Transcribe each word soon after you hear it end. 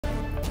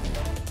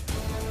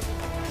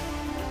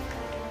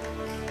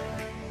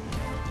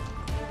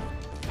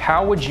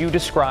How would you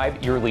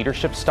describe your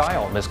leadership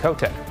style, Ms.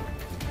 Kotek?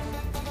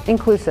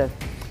 Inclusive.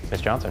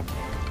 Ms. Johnson?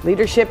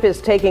 Leadership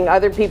is taking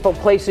other people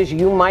places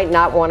you might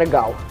not want to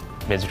go.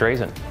 Ms.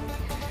 Drazen?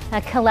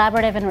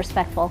 Collaborative and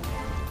respectful.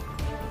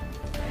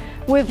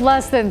 With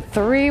less than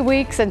 3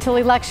 weeks until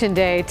Election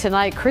Day,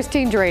 tonight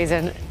Christine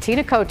Drazen,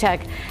 Tina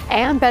Kotek,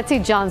 and Betsy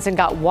Johnson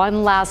got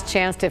one last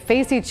chance to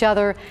face each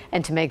other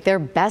and to make their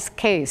best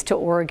case to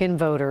Oregon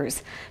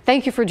voters.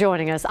 Thank you for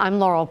joining us. I'm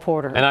Laurel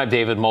Porter. And I'm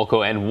David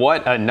Molko. And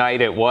what a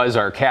night it was.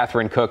 Our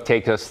Catherine Cook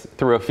takes us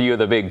through a few of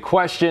the big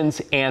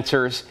questions,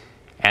 answers,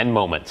 and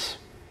moments.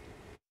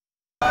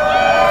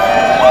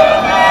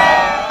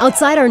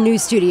 Outside our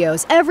news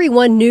studios,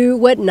 everyone knew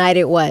what night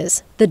it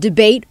was, the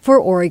debate for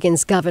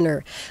Oregon's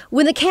governor.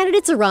 When the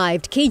candidates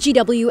arrived,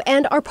 KGW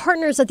and our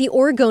partners at the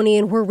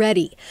Oregonian were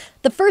ready.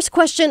 The first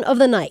question of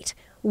the night,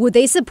 would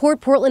they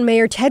support Portland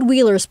Mayor Ted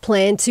Wheeler's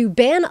plan to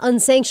ban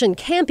unsanctioned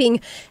camping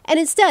and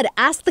instead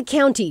ask the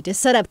county to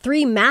set up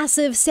 3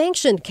 massive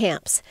sanctioned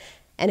camps?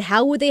 And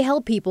how would they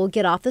help people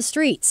get off the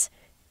streets?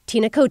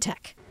 Tina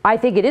Kotek. I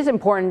think it is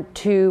important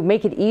to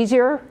make it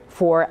easier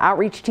for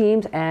outreach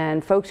teams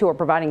and folks who are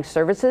providing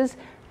services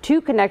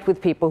to connect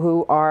with people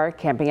who are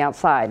camping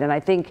outside. And I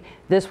think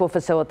this will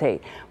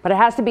facilitate. But it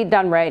has to be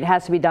done right. It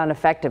has to be done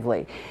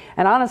effectively.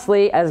 And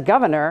honestly, as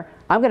governor,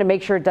 I'm going to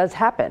make sure it does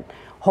happen.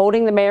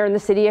 Holding the mayor and the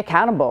city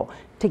accountable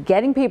to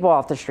getting people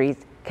off the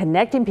streets,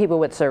 connecting people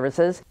with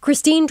services.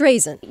 Christine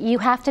Drazen. You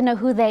have to know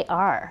who they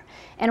are.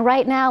 And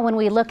right now, when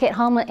we look at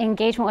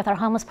engagement with our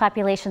homeless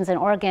populations in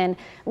Oregon,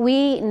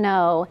 we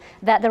know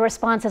that the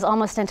response is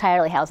almost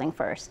entirely housing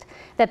first.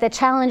 That the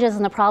challenges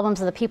and the problems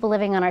of the people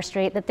living on our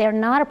street, that they're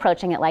not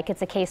approaching it like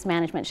it's a case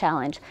management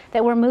challenge.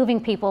 That we're moving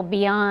people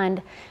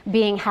beyond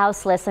being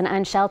houseless and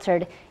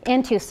unsheltered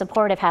into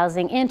supportive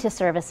housing, into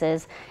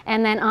services,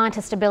 and then on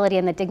to stability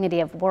and the dignity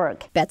of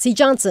work. Betsy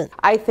Johnson.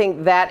 I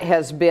think that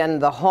has been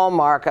the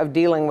hallmark of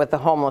dealing with the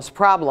homeless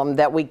problem,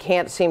 that we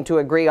can't seem to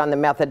agree on the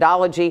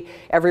methodology.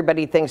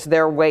 Everybody thinks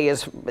their way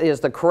is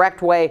the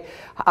correct way,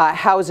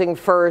 housing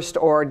first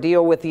or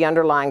deal with the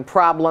underlying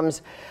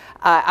problems.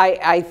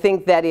 I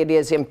think that it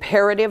is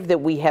imperative that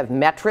we have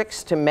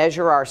metrics to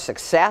measure our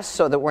success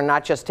so that we're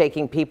not just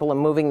taking people and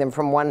moving them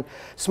from one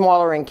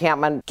smaller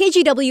encampment.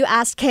 KGW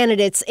asked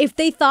candidates if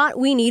they thought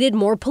we needed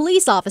more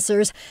police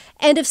officers,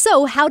 and if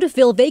so, how to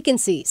fill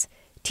vacancies.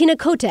 Tina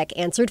Kotek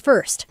answered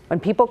first. When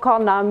people call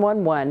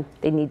 911,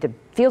 they need to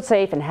feel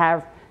safe and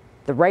have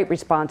the right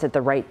response at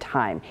the right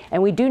time.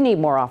 And we do need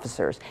more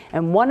officers.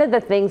 And one of the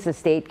things the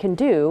state can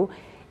do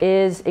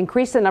is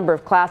increase the number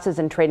of classes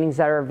and trainings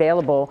that are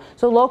available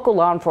so local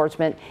law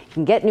enforcement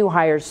can get new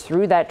hires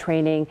through that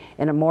training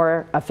in a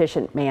more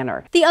efficient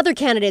manner. The other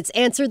candidates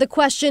answered the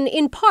question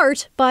in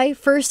part by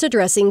first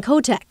addressing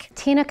Kotek.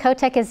 Tina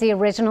Kotek is the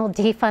original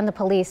defund the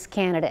police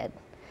candidate.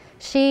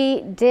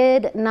 She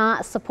did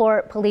not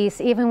support police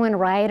even when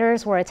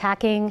rioters were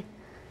attacking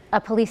a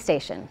police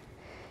station.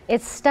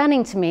 It's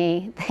stunning to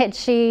me that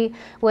she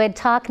would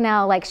talk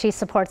now like she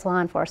supports law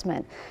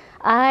enforcement.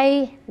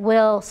 I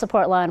will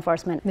support law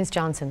enforcement. Ms.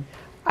 Johnson.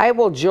 I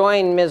will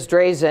join Ms.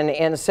 Drazen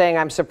in saying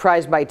I'm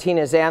surprised by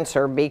Tina's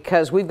answer,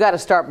 because we've got to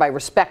start by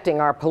respecting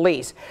our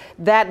police.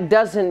 That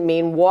doesn't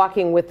mean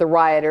walking with the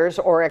rioters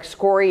or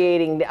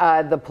excoriating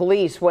the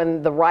police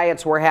when the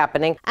riots were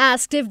happening.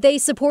 Asked if they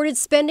supported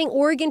spending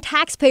Oregon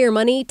taxpayer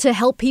money to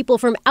help people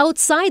from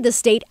outside the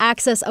state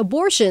access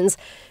abortions,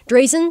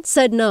 Drazen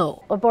said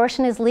no.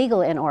 Abortion is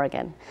legal in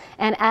Oregon,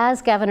 and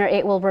as governor,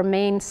 it will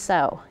remain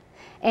so.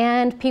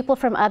 And people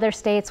from other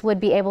states would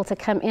be able to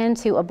come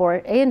into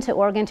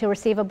Oregon to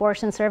receive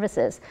abortion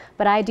services.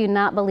 But I do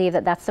not believe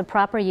that that's the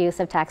proper use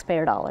of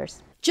taxpayer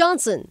dollars.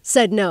 Johnson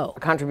said no.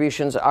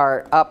 Contributions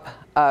are up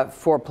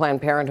for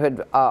Planned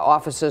Parenthood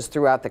offices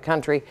throughout the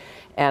country,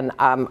 and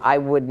I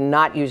would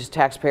not use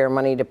taxpayer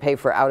money to pay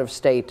for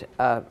out-of-state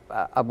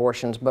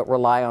abortions, but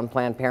rely on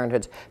Planned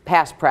Parenthood's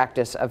past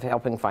practice of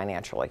helping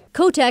financially.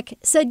 Kotek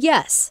said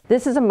yes.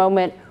 This is a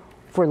moment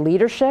for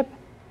leadership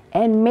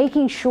and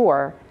making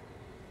sure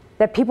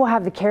that people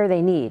have the care they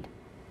need.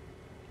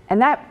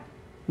 And that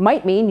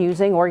might mean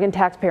using Oregon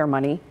taxpayer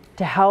money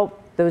to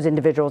help those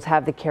individuals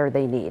have the care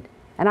they need.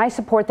 And I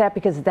support that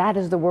because that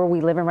is the world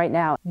we live in right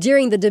now.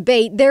 During the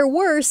debate, there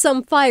were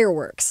some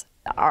fireworks.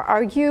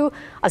 Are you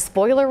a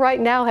spoiler right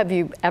now? Have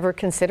you ever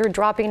considered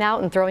dropping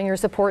out and throwing your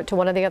support to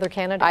one of the other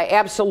candidates? I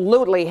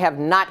absolutely have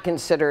not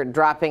considered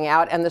dropping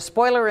out, and the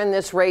spoiler in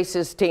this race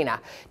is Tina.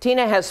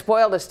 Tina has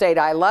spoiled a state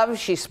I love.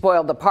 She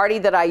spoiled the party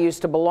that I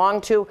used to belong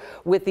to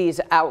with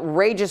these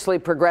outrageously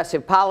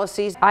progressive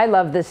policies. I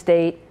love this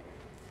state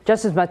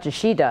just as much as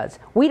she does.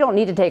 We don't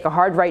need to take a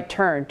hard right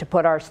turn to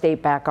put our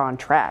state back on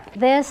track.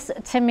 This,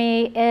 to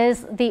me,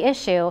 is the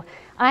issue.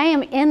 I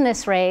am in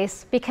this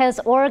race because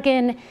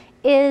Oregon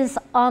is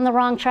on the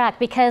wrong track,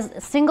 because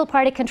single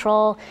party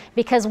control,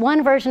 because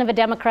one version of a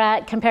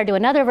Democrat compared to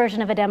another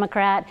version of a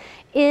Democrat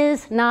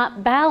is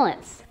not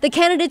balanced. The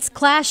candidates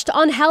clashed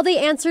on how they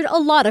answered a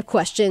lot of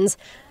questions,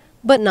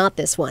 but not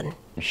this one.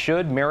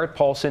 Should Merritt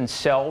Paulson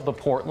sell the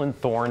Portland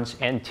Thorns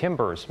and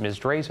Timbers? Ms.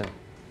 Drazen.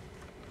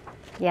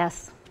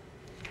 Yes.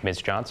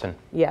 Ms. Johnson.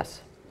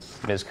 Yes.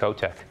 Ms.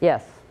 Kotek.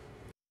 Yes.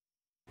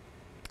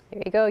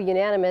 There you go,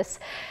 unanimous.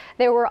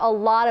 There were a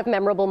lot of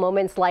memorable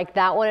moments like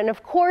that one. And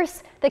of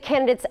course, the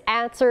candidates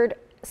answered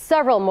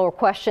several more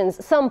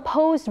questions, some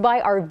posed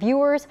by our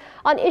viewers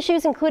on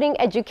issues including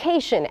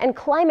education and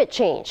climate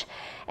change.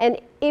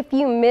 And if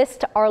you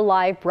missed our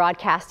live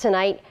broadcast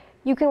tonight,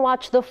 you can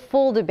watch the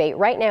full debate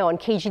right now on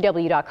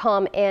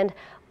KGW.com and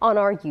on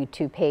our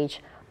YouTube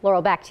page.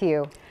 Laurel, back to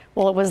you.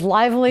 Well, it was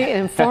lively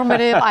and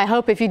informative. I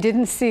hope if you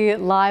didn't see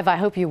it live, I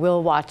hope you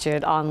will watch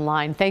it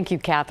online. Thank you,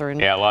 Catherine.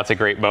 Yeah, lots of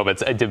great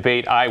moments. A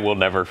debate I will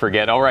never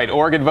forget. All right,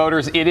 Oregon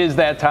voters, it is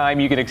that time.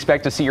 You can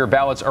expect to see your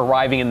ballots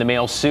arriving in the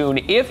mail soon.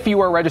 If you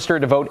are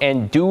registered to vote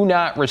and do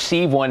not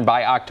receive one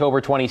by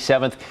October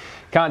 27th,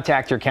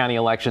 contact your county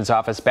elections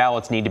office.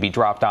 Ballots need to be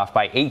dropped off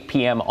by 8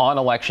 p.m. on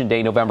Election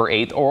Day, November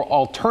 8th, or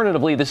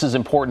alternatively, this is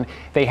important,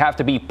 they have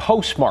to be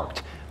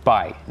postmarked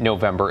by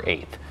November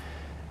 8th.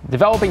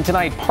 Developing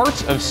tonight,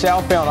 parts of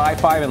southbound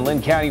I-5 in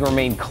Lynn County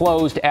remain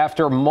closed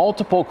after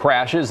multiple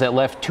crashes that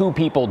left 2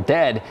 people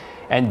dead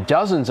and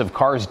dozens of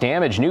cars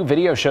damaged. New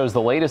video shows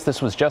the latest. This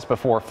was just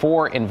before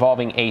 4,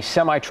 involving a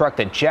semi-truck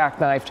that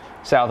jackknifed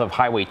south of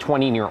Highway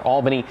 20 near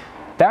Albany.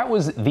 That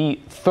was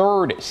the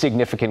 3rd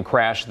significant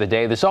crash of the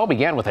day. This all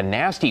began with a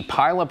nasty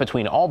pileup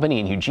between Albany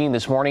and Eugene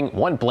this morning.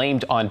 One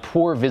blamed on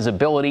poor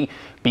visibility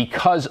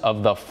because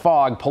of the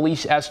fog.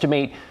 Police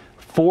estimate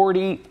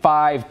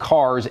 45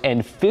 cars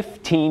and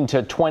 15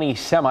 to 20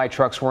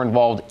 semi-trucks were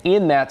involved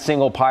in that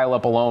single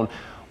pileup alone.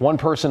 One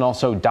person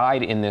also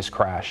died in this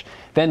crash.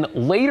 Then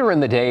later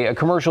in the day, a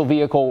commercial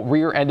vehicle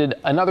rear-ended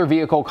another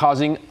vehicle,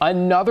 causing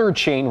another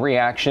chain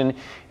reaction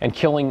and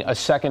killing a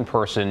second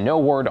person. No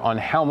word on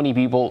how many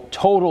people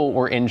total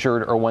were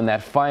injured or when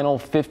that final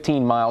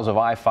 15 miles of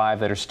I-5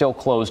 that are still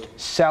closed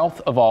south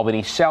of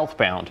Albany,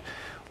 southbound,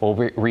 will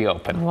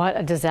reopen. What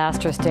a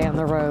disastrous day on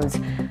the roads.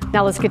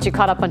 Now let's get you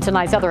caught up on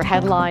tonight's other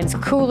headlines.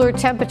 Cooler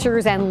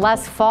temperatures and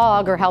less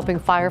fog are helping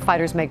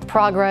firefighters make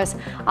progress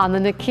on the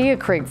Nakia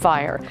Creek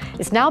fire.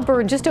 It's now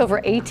burned just over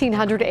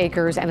 1,800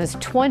 acres and is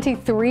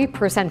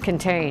 23%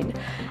 contained.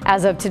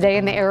 As of today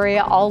in the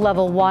area, all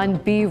level 1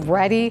 be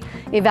ready.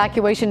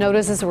 Evacuation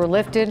notices were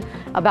lifted.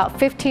 About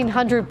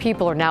 1,500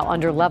 people are now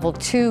under level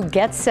 2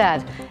 get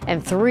set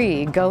and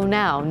 3 go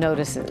now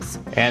notices.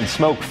 And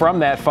smoke from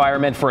that fire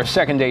meant for a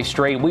second day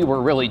straight we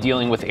were really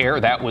dealing with air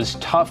that was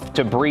tough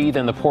to breathe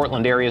in the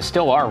Portland area.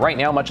 Still are. Right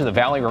now, much of the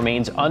valley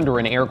remains under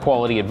an air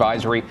quality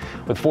advisory,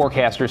 with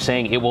forecasters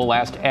saying it will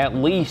last at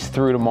least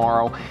through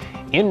tomorrow.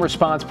 In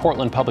response,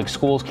 Portland Public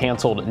Schools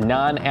canceled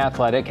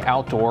non-athletic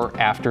outdoor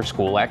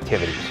after-school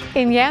activities.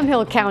 In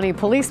Yamhill County,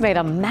 police made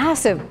a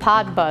massive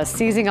pot bust,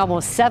 seizing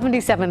almost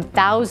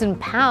 77,000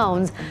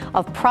 pounds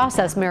of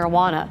processed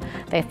marijuana.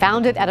 They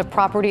found it at a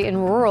property in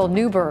rural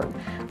Newburgh.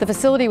 The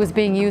facility was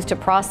being used to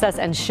process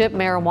and ship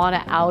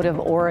marijuana out of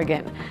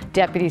Oregon.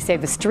 Deputies say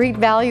the street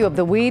value of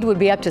the weed would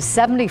be up to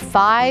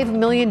 $75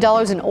 million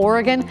in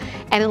Oregon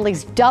and at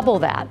least double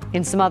that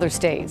in some other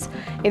states.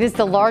 It is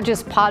the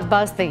largest pot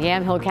bust the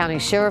Yamhill County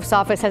Sheriff's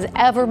Office has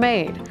ever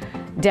made.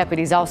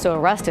 Deputies also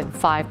arrested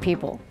 5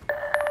 people.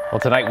 Well,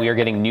 tonight we are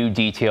getting new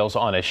details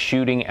on a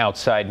shooting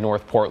outside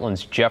North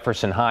Portland's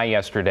Jefferson High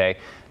yesterday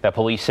that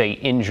police say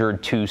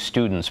injured 2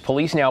 students.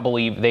 Police now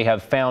believe they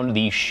have found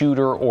the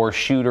shooter or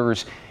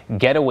shooters'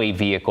 getaway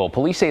vehicle.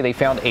 Police say they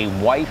found a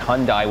white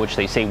Hyundai, which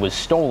they say was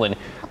stolen,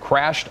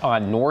 crashed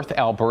on North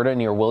Alberta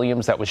near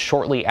Williams. That was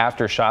shortly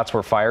after shots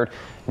were fired.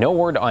 No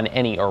word on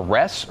any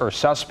arrests or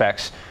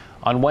suspects.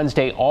 On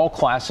Wednesday, all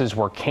classes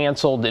were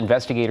canceled.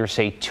 Investigators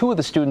say 2 of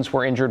the students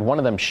were injured. One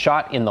of them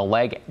shot in the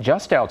leg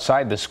just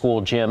outside the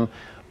school gym.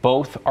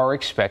 Both are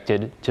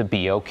expected to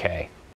be okay.